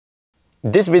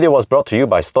This video was brought to you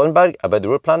by Stormberg, a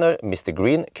route planner,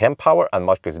 MisterGreen, Kempower and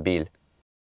Marcus Bil.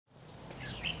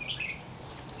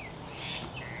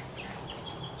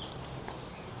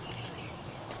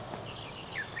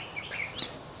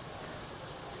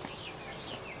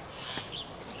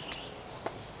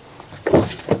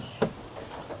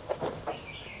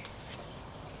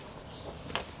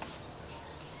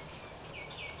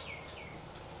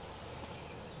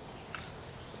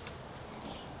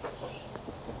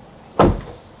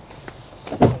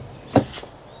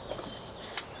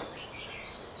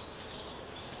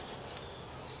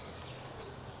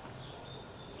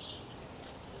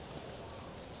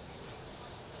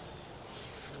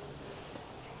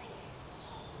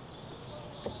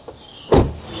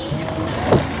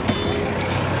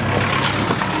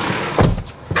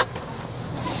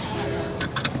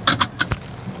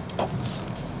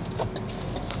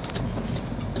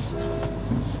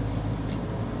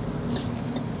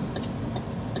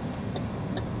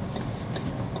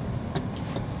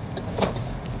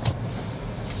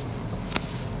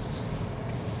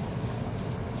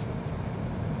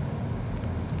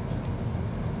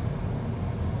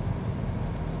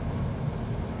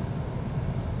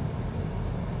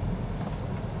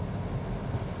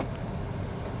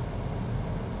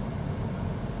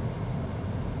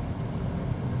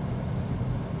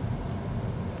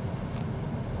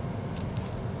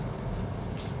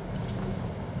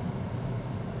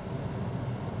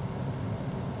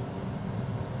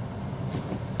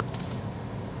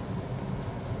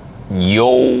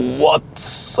 Yo,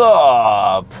 what's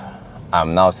up?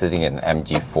 I'm now sitting in an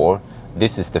MG4.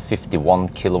 This is the 51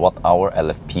 kWh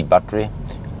LFP battery,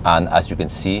 and as you can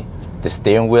see, the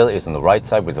steering wheel is on the right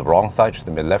side with the wrong side, should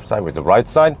be the left side with the right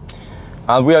side.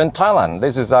 And we are in Thailand.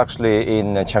 This is actually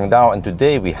in Chiang, and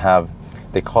today we have,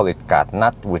 they call it Gat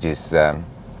Nat, which is a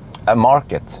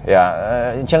market.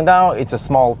 Yeah, in Chiang, it's a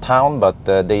small town, but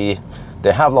they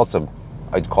have lots of,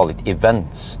 I'd call it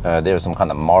events. There's some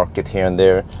kind of market here and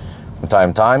there from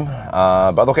time to time,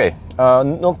 but okay,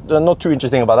 not too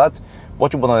interesting about that.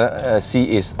 What you want to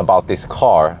see is about this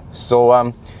car.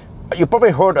 So you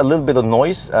probably heard a little bit of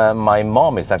noise. My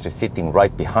mom is actually sitting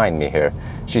right behind me here.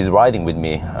 She's riding with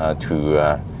me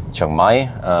to Chiang Mai,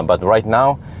 but right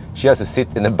now she has to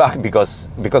sit in the back because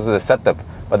of the setup.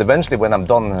 But eventually when I'm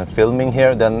done filming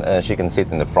here, then she can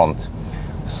sit in the front.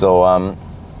 So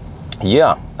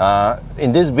yeah,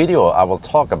 in this video I will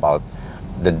talk about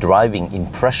the driving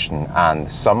impression and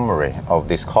summary of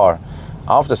this car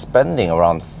after spending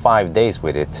around 5 days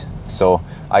with it. So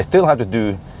I still have to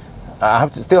do,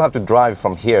 still have to drive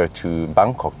from here to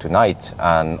Bangkok tonight,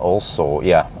 and also,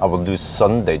 yeah, I will do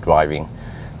Sunday driving.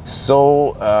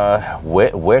 So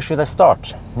where should I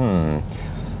start?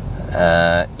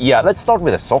 Yeah, let's start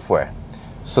with the software.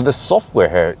 So the software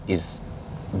here is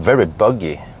very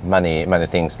buggy. Many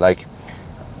things, like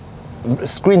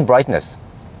screen brightness.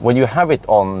 When you have it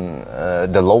on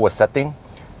the lower setting,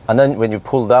 and then when you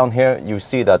pull down here, you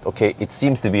see that, okay, it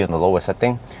seems to be on the lower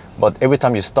setting, but every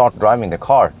time you start driving the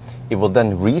car, it will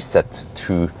then reset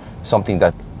to something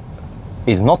that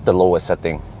is not the lower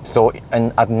setting. So,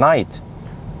 and at night,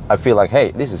 I feel like,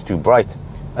 hey, this is too bright.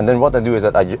 And then what I do is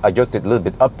that I adjust it a little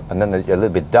bit up and then a little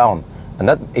bit down, and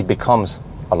then it becomes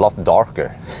a lot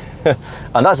darker.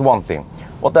 And that's one thing.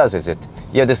 What else is it?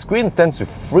 Yeah, the screen tends to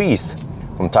freeze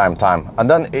from time to time, and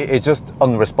then it's just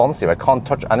unresponsive. I can't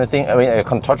touch anything. I mean, I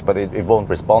can touch, but it won't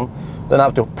respond. Then I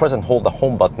have to press and hold the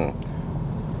home button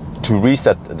to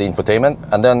reset the infotainment,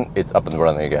 and then it's up and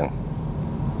running again.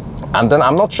 And then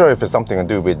I'm not sure if it's something to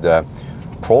do with the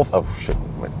oh shit,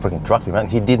 freaking traffic, man.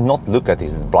 He did not look at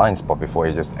his blind spot before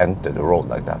he just entered the road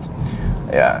like that.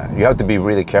 Yeah, you have to be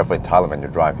really careful in Thailand when you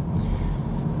drive.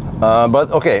 But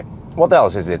okay, what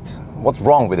else is it? What's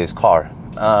wrong with this car?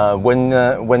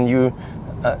 When you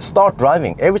start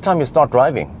driving, every time you start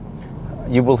driving,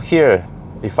 you will hear,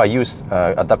 if I use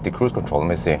adaptive cruise control, let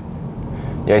me see.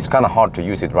 Yeah, it's kind of hard to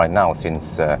use it right now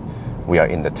since we are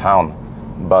in the town,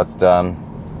 but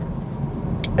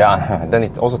yeah, then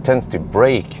it also tends to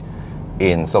brake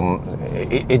in some,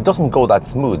 it doesn't go that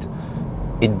smooth.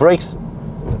 It brakes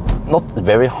not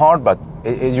very hard, but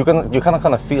you kind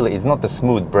of feel it. It's not the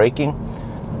smooth braking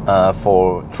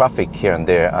for traffic here and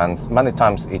there, and many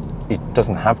times it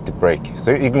doesn't have to brake.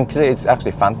 So you can say it's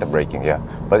actually phantom braking, yeah,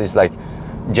 but it's like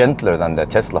gentler than the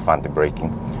Tesla phantom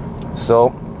braking.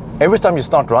 So every time you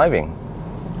start driving,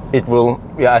 it will,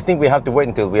 yeah, I think we have to wait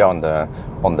until we are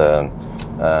on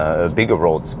the bigger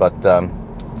roads, but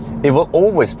it will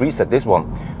always reset. This one,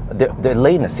 the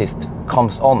lane assist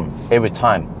comes on every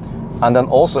time, and then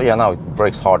also, yeah, now it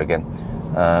brakes hard again.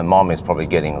 Mom is probably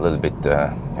getting a little bit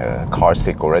car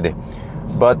sick already,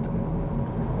 but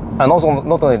And also,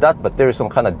 not only that, but there is some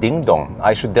kind of ding-dong.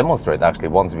 I should demonstrate actually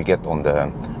once we get on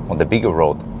the bigger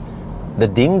road. The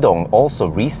ding-dong also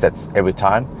resets every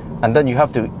time, and then you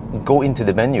have to go into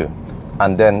the menu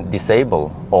and then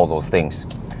disable all those things.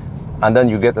 And then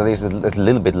you get at least a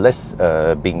little bit less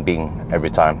bing bing every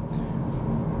time.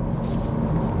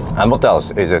 And what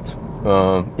else is it?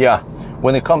 Yeah,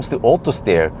 when it comes to auto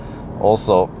steer,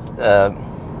 also,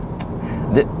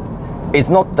 it's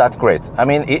not that great. I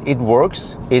mean, it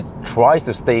works. It tries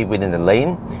to stay within the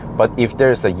lane, but if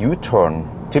there's a U-turn,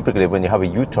 typically when you have a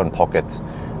U-turn pocket,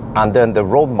 and then the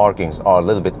road markings are a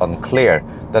little bit unclear,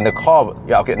 then the car,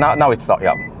 yeah, okay, now it's not,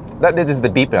 yeah. This is the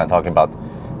beeping I'm talking about.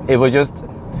 It was just,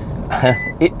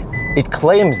 it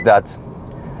claims that,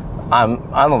 I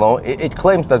don't know, it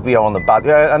claims that we are on the bad,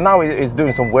 yeah, and now it's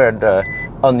doing some weird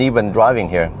uneven driving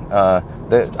here. I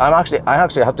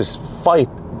actually have to fight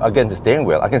against the steering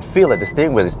wheel. I can feel that the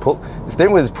steering wheel is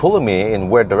pulling me in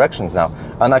weird directions now,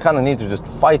 and I kind of need to just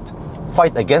fight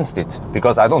against it,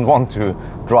 because I don't want to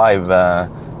drive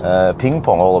ping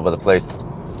pong all over the place.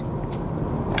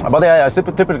 But yeah,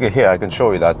 typically here I can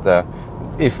show you that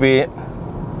if we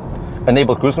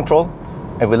enable cruise control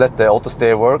and we let the auto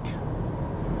steer work,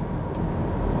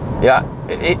 yeah,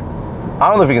 I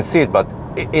don't know if you can see it, but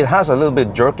it has a little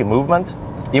bit jerky movement.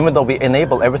 Even though we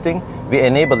enable everything, we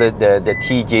enable the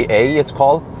TGA, it's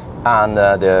called, and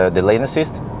the lane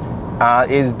assist.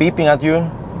 It's beeping at you,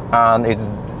 and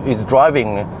it's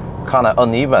driving kind of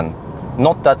uneven,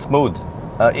 not that smooth.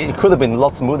 It could have been a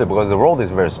lot smoother because the road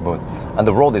is very smooth and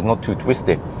the road is not too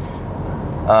twisty.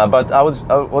 But I was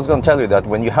going to tell you that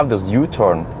when you have those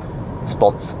U-turn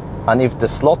spots, and if the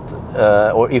slot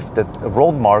or if the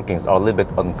road markings are a little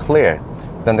bit unclear,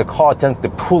 then the car tends to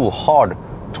pull hard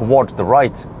towards the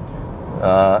right.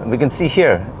 We can see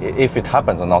here if it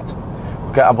happens or not.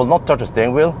 Okay, I will not touch the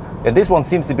steering wheel. Yeah, this one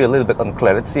seems to be a little bit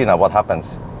unclear. Let's see now what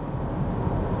happens.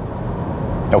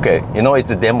 Okay, you know,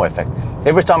 it's a demo effect.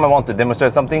 Every time I want to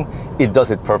demonstrate something, it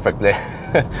does it perfectly.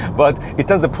 But it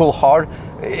tends to pull hard.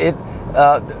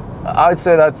 I'd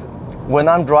say that when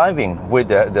I'm driving with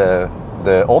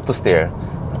the auto steer,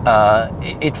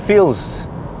 it feels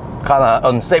kind of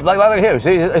unsafe. Like here,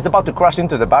 see, it's about to crash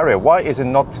into the barrier. Why is it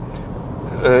not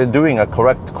doing a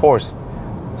correct course?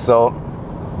 So,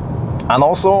 and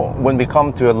also when we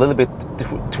come to a little bit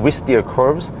twistier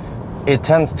curves, it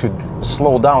tends to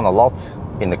slow down a lot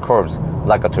in the curves,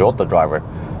 like a Toyota driver.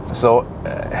 So,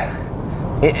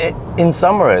 in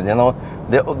summary, you know,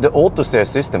 the auto steer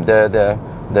system, the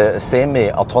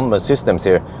semi-autonomous systems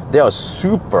here, they are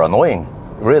super annoying.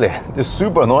 Really, they're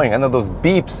super annoying, and those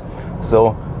beeps.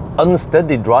 So,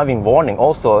 unsteady driving warning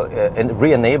also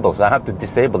re-enables. I have to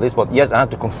disable this, but yes, I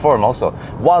have to confirm also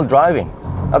while driving.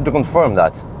 I have to confirm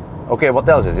that. Okay, what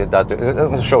else is it that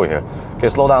let me show you here? Okay,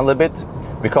 slow down a little bit.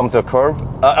 We come to a curve.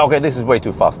 Okay, this is way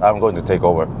too fast. I'm going to take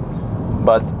over.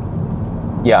 But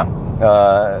yeah,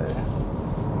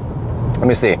 let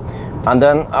me see, and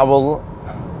then I will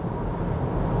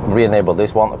re-enable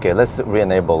this one. Okay, let's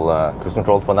re-enable cruise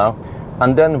control for now.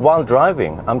 And then while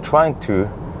driving, I'm trying to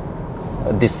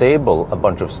disable a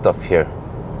bunch of stuff here,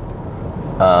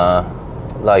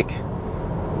 like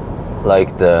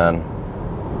the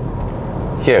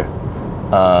here.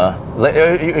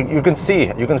 You can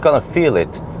see, you can kind of feel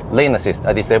it. Lane assist,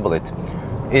 I disable it.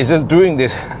 It's just doing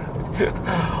this.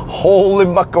 Holy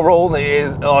macaroni!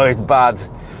 It's bad.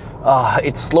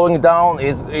 It's slowing down.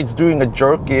 It's doing a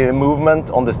jerky movement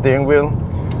on the steering wheel.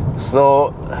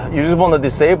 So you just want to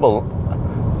disable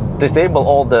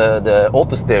all the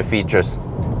auto steer features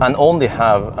and only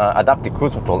have adaptive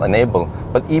cruise control enabled.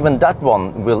 But even that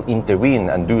one will intervene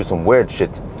and do some weird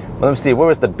shit. Let me see, where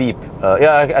is the beep?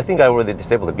 Yeah, I think I already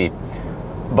disabled the beep.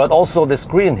 But also the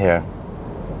screen here,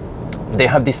 they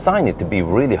have designed it to be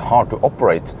really hard to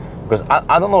operate. Because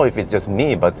I don't know if it's just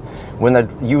me, but when I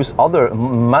use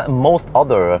most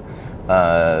other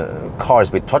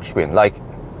cars with touchscreen,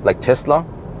 like Tesla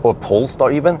or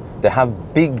Polestar even, they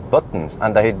have big buttons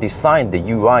and they designed the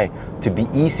UI to be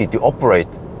easy to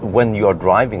operate when you are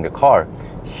driving the car.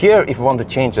 Here, if you want to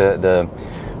change the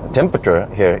temperature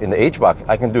here in the HVAC,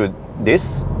 I can do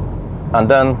this, and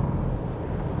then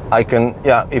I can,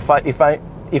 yeah, if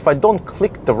I don't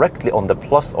click directly on the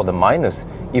plus or the minus,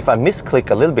 if I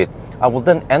misclick a little bit, I will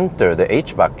then enter the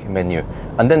HVAC menu.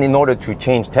 And then in order to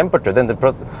change temperature, then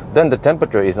the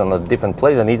temperature is on a different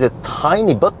place. I need a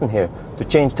tiny button here to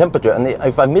change temperature. And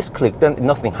if I misclick, then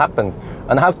nothing happens.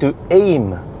 And I have to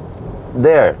aim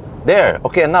there.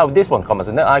 Okay, and now this one comes,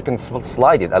 and then I can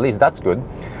slide it. At least that's good.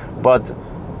 But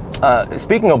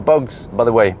speaking of bugs, by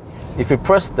the way, if you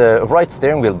press the right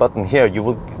steering wheel button here, you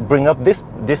will bring up this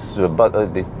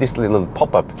little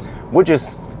pop-up, which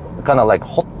is kind of like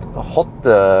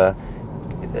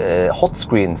hot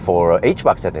screen for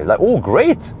HVAC settings. Like, oh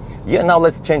great, yeah, now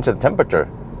let's change the temperature.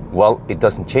 Well, it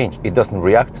doesn't change, it doesn't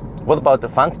react. What about the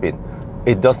fan speed?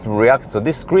 It doesn't react. So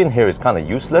this screen here is kind of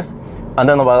useless. And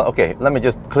then, well, okay, let me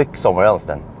just click somewhere else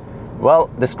then. Well,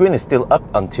 the screen is still up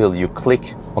until you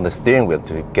click on the steering wheel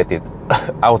to get it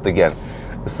out again.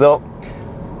 So,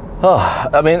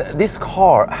 I mean, this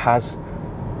car has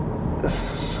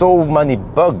so many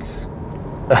bugs.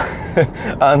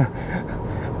 And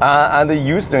the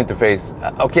user interface,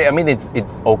 okay, I mean,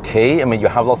 it's okay. I mean, you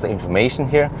have lots of information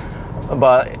here,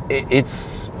 but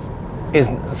it's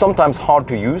sometimes hard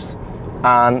to use.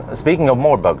 And speaking of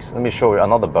more bugs, let me show you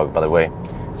another bug, by the way.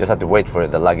 Just have to wait for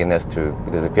the lagginess to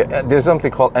disappear. There's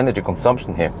something called energy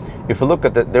consumption here. If you look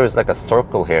at it, there is like a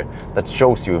circle here that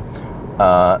shows you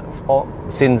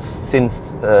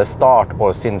since start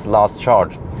or since last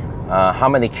charge, how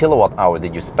many kilowatt hour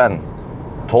did you spend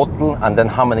total, and then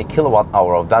how many kilowatt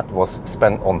hour of that was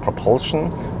spent on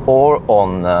propulsion or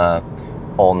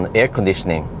on air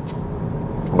conditioning.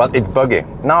 But it's buggy.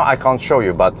 Now I can't show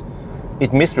you, but it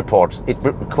misreports. It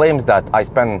claims that I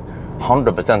spend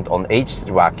 100% on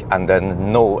HVAC and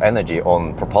then no energy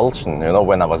on propulsion, you know,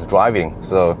 when I was driving.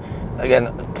 So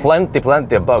again, plenty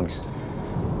of bugs.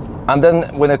 And then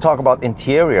when I talk about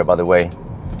interior, by the way,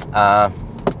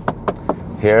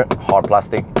 here, hard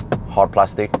plastic,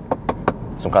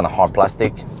 some kind of hard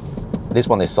plastic. This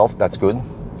one is soft, that's good.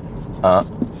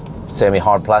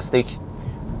 Semi-hard plastic.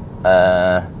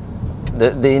 The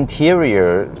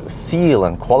interior feel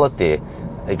and quality,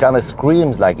 it kind of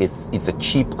screams like it's a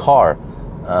cheap car.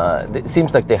 It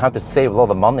seems like they have to save a lot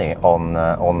of money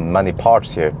on many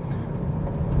parts here.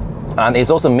 And it's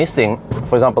also missing,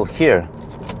 for example, here,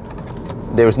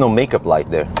 there is no makeup light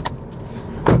there.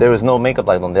 There is no makeup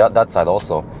light on that side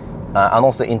also. And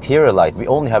also interior light. We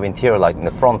only have interior light in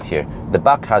the front here. The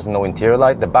back has no interior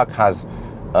light. The back has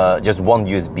just one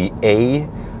USB-A.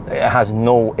 It has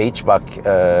no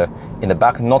HVAC in the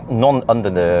back, none under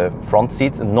the front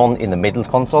seats, none in the middle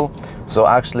console. So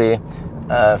actually,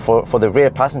 for the rear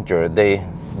passenger, they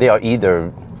are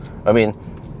either, I mean,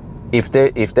 if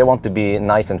they want to be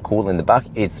nice and cool in the back,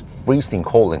 it's freezing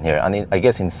cold in here. And I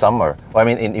guess in summer, I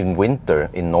mean in winter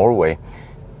in Norway,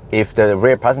 if the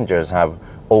rear passengers have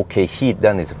okay heat,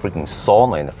 then it's a freaking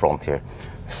sauna in the front here.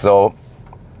 So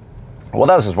what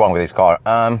else is wrong with this car?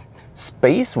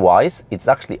 Space-wise, it's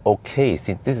actually okay,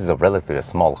 since this is a relatively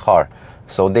small car.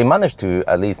 So they managed to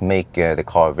at least make the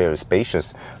car very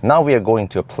spacious. Now we are going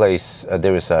to a place,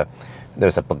 there's a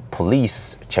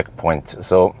police checkpoint.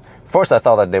 So first I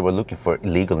thought that they were looking for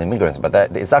illegal immigrants, but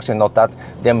it's actually not that.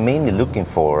 They're mainly looking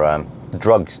for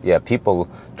drugs. Yeah, people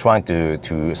trying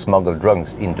to smuggle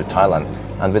drugs into Thailand.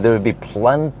 And there will be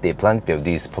plenty of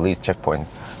these police checkpoints.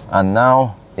 And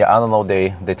now, yeah, I don't know,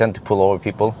 they tend to pull over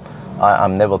people.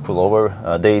 I'm never pulled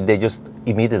over. They just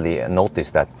immediately notice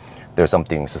that there's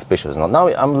something suspicious. Now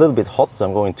I'm a little bit hot, so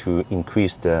I'm going to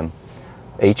increase the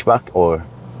HVAC, or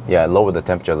yeah, lower the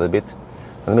temperature a little bit.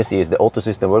 Let me see, is the auto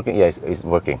system working? Yeah, it's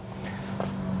working.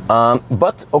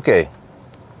 But okay,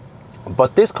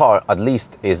 but this car at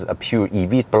least is a pure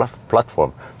EV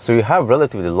platform. So you have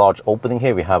relatively large opening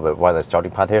here. We have a wireless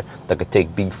charging pad here that could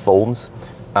take big phones,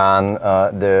 and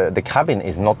the cabin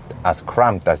is not as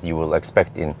cramped as you will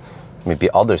expect in maybe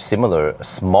other similar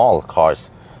small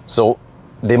cars. So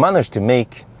they managed to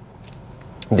make,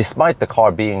 despite the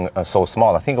car being so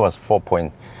small, I think it was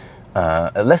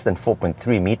less than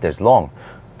 4.3 meters long,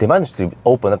 they managed to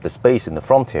open up the space in the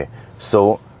front here.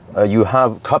 So you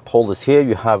have cup holders here,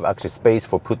 you have actually space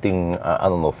for putting, I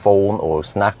don't know, phone or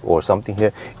snack or something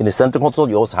here. In the center console,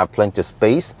 you also have plenty of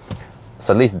space.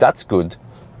 So at least that's good.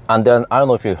 And then, I don't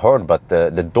know if you heard, but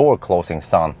the door closing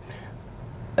sound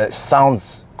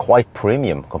sounds quite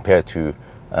premium compared to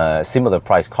similar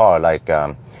price car like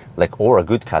Aura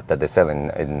Good Cat that they sell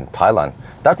in Thailand.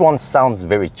 That one sounds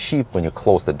very cheap when you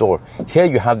close the door. Here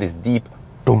you have this deep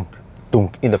dunk,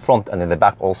 dunk in the front and in the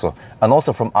back also. And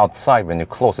also from outside, when you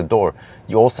close the door,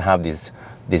 you also have this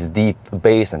deep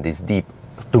bass and this deep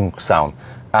dunk sound.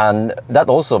 And that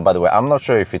also, by the way, I'm not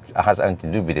sure if it has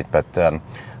anything to do with it, but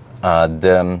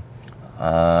the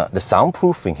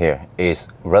soundproofing here is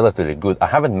relatively good. I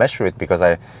haven't measured it because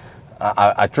I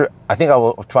think I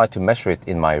will try to measure it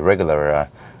in my regular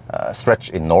stretch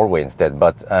in Norway instead.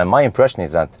 But my impression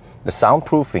is that the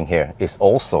soundproofing here is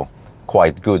also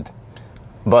quite good.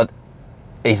 But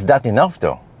is that enough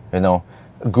though? You know,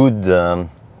 good,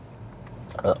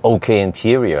 okay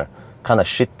interior, kind of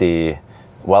shitty,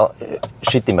 well,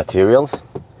 shitty materials.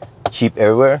 cheap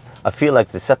everywhere. I feel like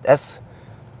the ZS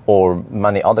or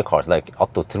many other cars like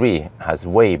Atto 3 has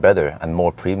way better and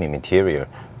more premium interior.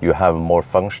 You have more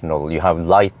functional, you have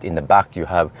light in the back, you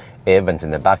have events in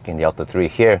the back in the Atto 3.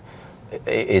 Here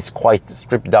it's quite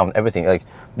stripped down, everything. Like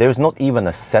there's not even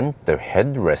a center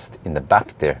headrest in the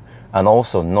back there, and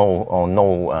also no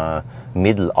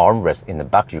middle armrest in the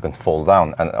back you can fold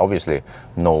down, and obviously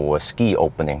no ski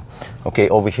opening. Okay,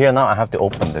 over here now I have to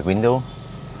open the window.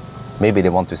 Maybe they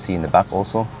want to see in the back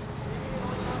also.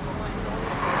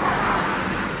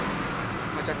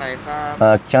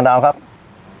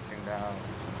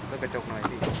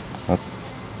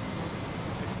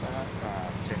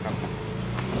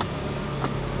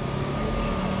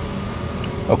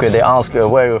 Okay, they ask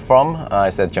where you're from. I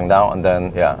said Cheongdao, and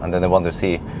then they want to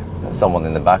see someone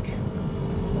in the back.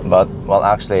 But well,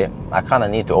 actually, I kind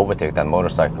of need to overtake that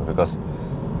motorcycle because,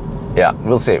 yeah,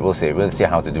 we'll see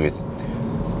how to do it.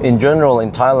 In general,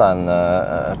 in Thailand,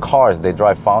 cars, they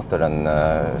drive faster than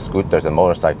scooters and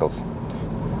motorcycles.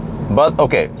 But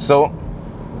okay, so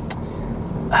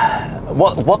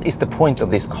what is the point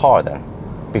of this car then?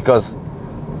 Because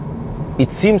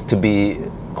it seems to be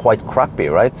quite crappy,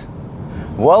 right?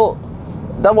 Well,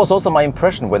 that was also my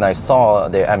impression when I saw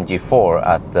the MG4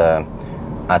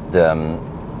 at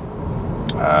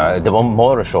the one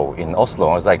motor show in Oslo.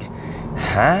 I was like,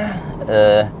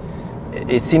 huh?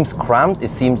 It seems cramped, it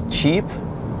seems cheap.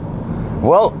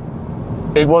 Well,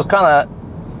 it was kind of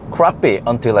crappy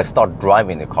until I start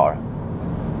driving the car.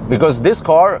 Because this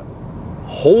car,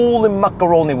 holy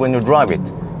macaroni when you drive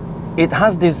it, it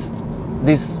has this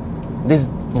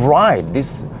ride,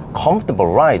 this comfortable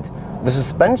ride. The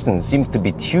suspension seems to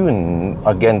be tuned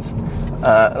against,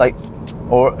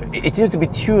 it seems to be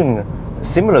tuned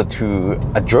similar to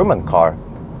a German car.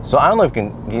 So I don't know if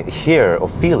you can hear or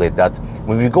feel it, that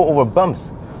when we go over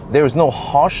bumps, there is no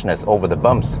harshness over the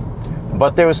bumps,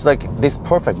 but there is like this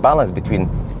perfect balance between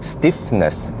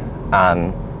stiffness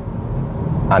and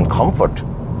comfort.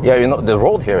 Yeah, you know, the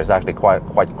road here is actually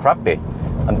quite crappy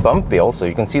and bumpy also.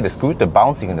 You can see the scooter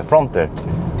bouncing in the front there.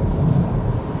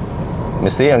 You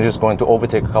see, I'm just going to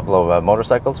overtake a couple of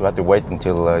motorcycles. We have to wait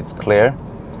until it's clear.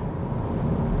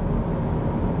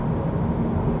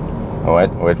 Oh,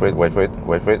 wait for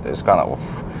it. It's kind of,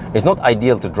 it's not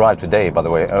ideal to drive today, by the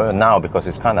way, now, because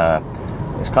it's kind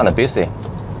of busy.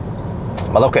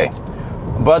 But okay.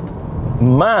 But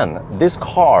man, this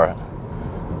car,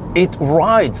 it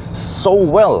rides so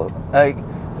well. Like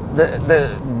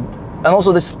and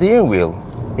also the steering wheel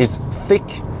is thick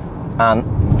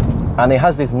and it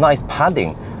has this nice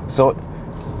padding, so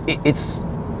it's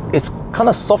kind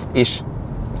of soft-ish,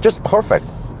 just perfect.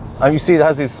 And you see it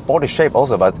has this sporty shape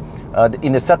also, but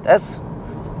in the ZS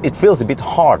it feels a bit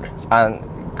hard and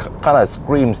kind of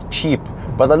screams cheap.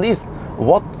 But at least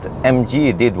what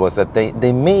MG did was that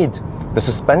they made the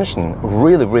suspension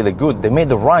really good. They made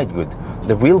the ride good.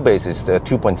 The wheelbase is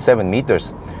 2.7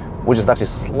 meters, which is actually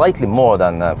slightly more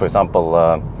than for example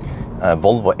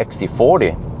Volvo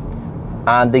XC40.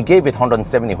 And they gave it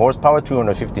 170 horsepower,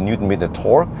 250 Newton meter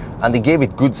torque, and they gave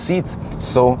it good seats.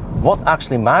 So what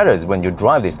actually matters when you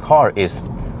drive this car is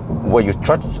where you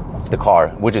touch the car,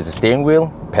 which is the steering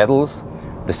wheel, pedals,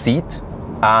 the seat,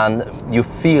 and you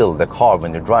feel the car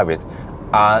when you drive it.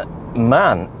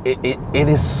 Man, it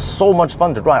is so much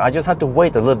fun to drive. I just have to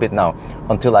wait a little bit now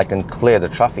until I can clear the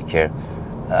traffic here.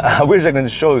 I wish I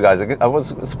could show you guys. I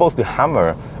was supposed to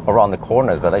hammer around the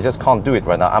corners, but I just can't do it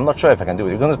right now. I'm not sure if I can do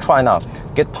it. We're going to try now,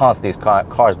 get past these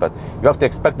cars, but you have to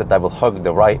expect that I will hug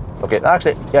the right. Okay,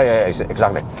 actually, yeah,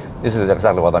 exactly. This is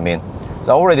exactly what I mean.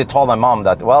 So I already told my mom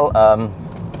that, well,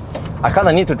 I kind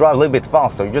of need to drive a little bit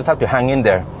fast, so you just have to hang in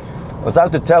there. I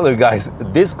have to tell you guys,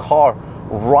 this car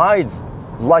rides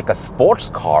like a sports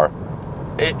car.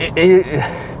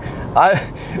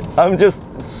 I'm just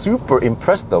super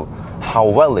impressed of how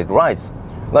well it rides.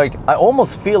 Like, I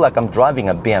almost feel like I'm driving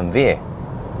a BMW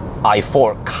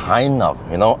i4, kind of,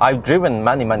 you know. I've driven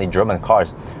many German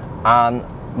cars, and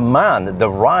man, the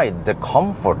ride, the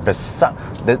comfort,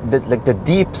 the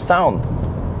deep sound.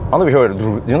 I don't know if you heard,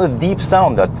 you know, the deep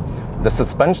sound that the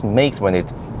suspension makes when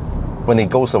it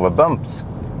goes over bumps.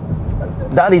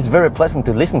 That is very pleasant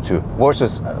to listen to,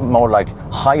 versus more like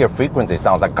higher frequency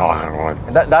sounds, like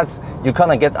that's, you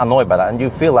kind of get annoyed by that, and you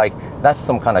feel like that's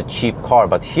some kind of cheap car.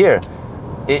 But here,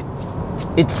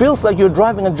 it feels like you're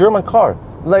driving a German car.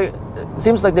 Like, it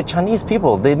seems like the Chinese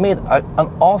people, they made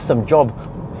an awesome job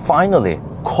finally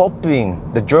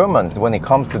copying the Germans when it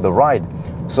comes to the ride.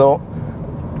 So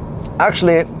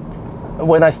actually,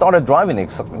 when I started driving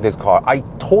this car, I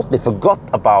totally forgot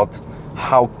about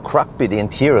how crappy the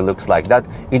interior looks like, that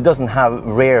it doesn't have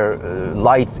rear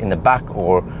lights in the back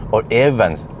or air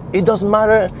vents. It doesn't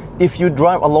matter if you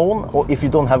drive alone or if you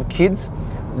don't have kids,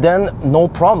 then no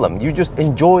problem. You just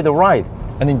enjoy the ride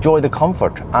and enjoy the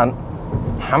comfort and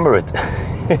hammer it.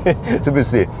 To be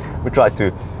see, we try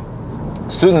to.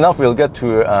 Soon enough we'll get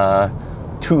to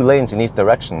 2 lanes in each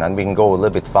direction and we can go a little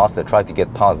bit faster, try to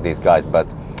get past these guys.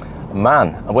 But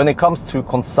man, when it comes to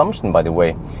consumption, by the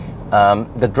way,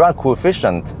 the drag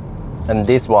coefficient in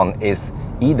this one is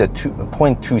either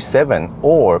 0.27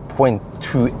 or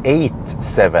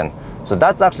 0.287. So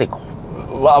that's actually,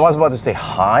 well, I was about to say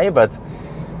high, but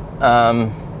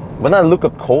when I look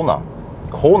at Kona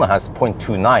has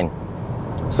 0.29.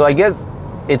 So I guess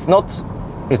it's not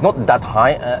that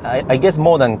high. I guess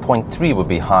more than 0.3 would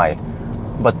be high.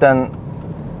 But then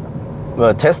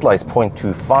Tesla is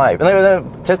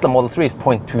 0.25. Tesla Model 3 is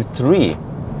 0.23.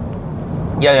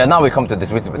 Yeah, now we come to this.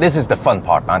 This is the fun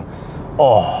part, man.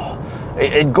 Oh,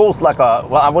 it goes like a,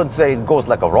 well, I wouldn't say it goes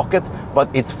like a rocket, but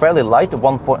it's fairly light,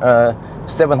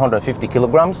 750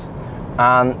 kilograms.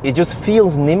 And it just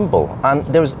feels nimble. And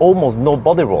there's almost no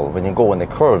body roll when you go in the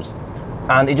curves.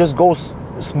 And it just goes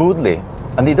smoothly.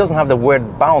 And it doesn't have the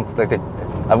weird bounce, like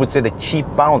I would say the cheap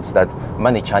bounce that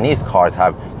many Chinese cars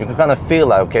have. You can kind of feel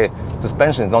like, okay,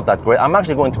 suspension is not that great. I'm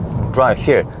actually going to drive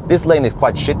here. This lane is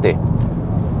quite shitty.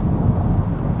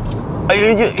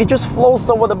 It just flows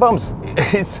over the bumps.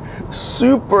 It's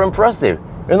super impressive.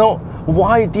 You know,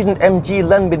 why didn't MG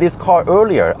lend me this car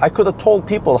earlier? I could have told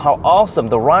people how awesome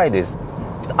the ride is.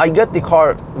 I get the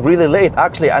car really late.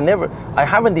 Actually, I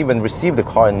haven't even received the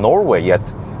car in Norway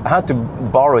yet. I had to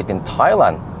borrow it in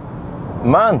Thailand.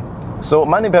 Man, so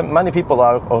many people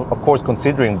are, of course,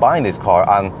 considering buying this car,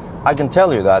 and I can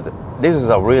tell you that this is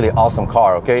a really awesome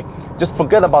car, okay? Just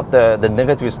forget about the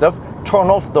negative stuff. Turn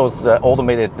off those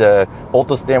automated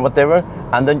auto steer and whatever,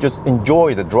 and then just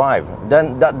enjoy the drive.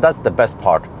 Then that's the best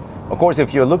part. Of course,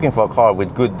 if you're looking for a car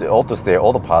with good auto steer,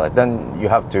 autopilot, then you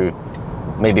have to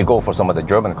maybe go for some of the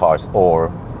German cars,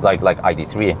 or like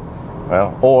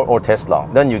ID3, or Tesla.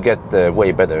 Then you get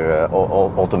way better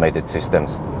automated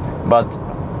systems. But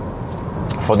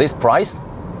for this price,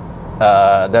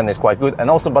 then it's quite good. And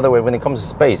also, by the way, when it comes to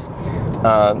space,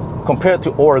 compared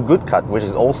to Ora Goodcat, which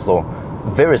is also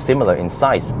very similar in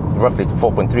size, roughly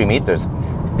 4.3 meters,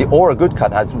 the Ora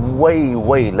Goodcat has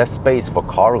way less space for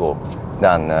cargo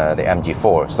than the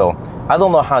MG4. So I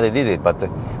don't know how they did it, but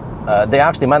they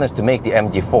actually managed to make the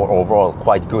MG4 overall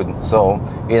quite good. So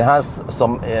it has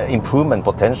some improvement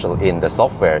potential in the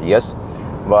software, yes,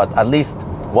 but at least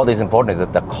what is important is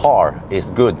that the car is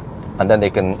good, and then they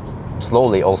can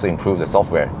slowly also improve the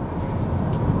software.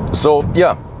 So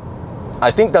yeah,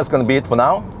 I think that's gonna be it for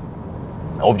now.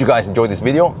 I hope you guys enjoyed this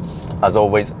video. As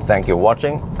always, thank you for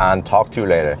watching, and talk to you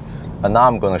later. And now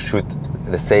I'm gonna shoot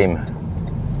the same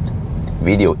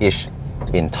video-ish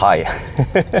in Thai.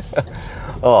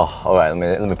 Oh, all right,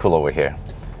 let me pull over here.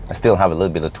 I still have a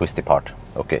little bit of twisty part.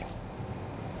 Okay,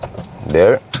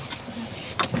 there.